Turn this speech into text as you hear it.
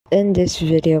In this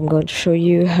video, I'm going to show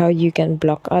you how you can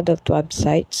block adult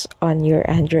websites on your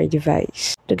Android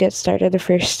device. To get started, the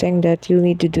first thing that you'll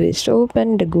need to do is to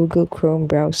open the Google Chrome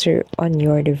browser on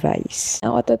your device.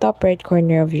 Now at the top right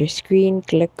corner of your screen,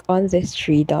 click on these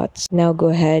three dots. Now go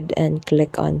ahead and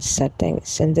click on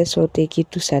settings, and this will take you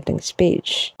to settings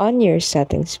page. On your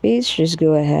settings page, just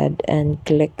go ahead and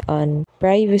click on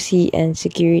privacy and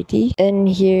security, and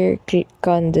here click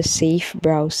on the safe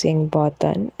browsing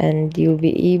button, and you'll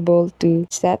be able to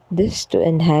set this to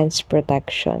enhance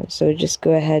protection. So just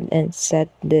go ahead and set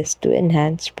this to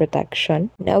enhance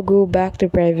protection. Now go back to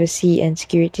privacy and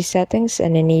security settings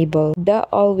and enable the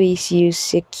always use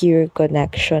secure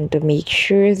connection to make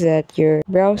sure that your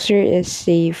browser is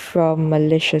safe from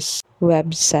malicious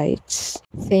websites.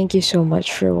 Thank you so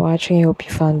much for watching. I hope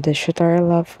you found this tutorial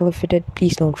helpful. If you did,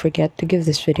 please don't forget to give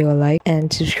this video a like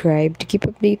and subscribe to keep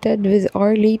updated with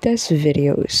our latest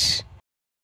videos.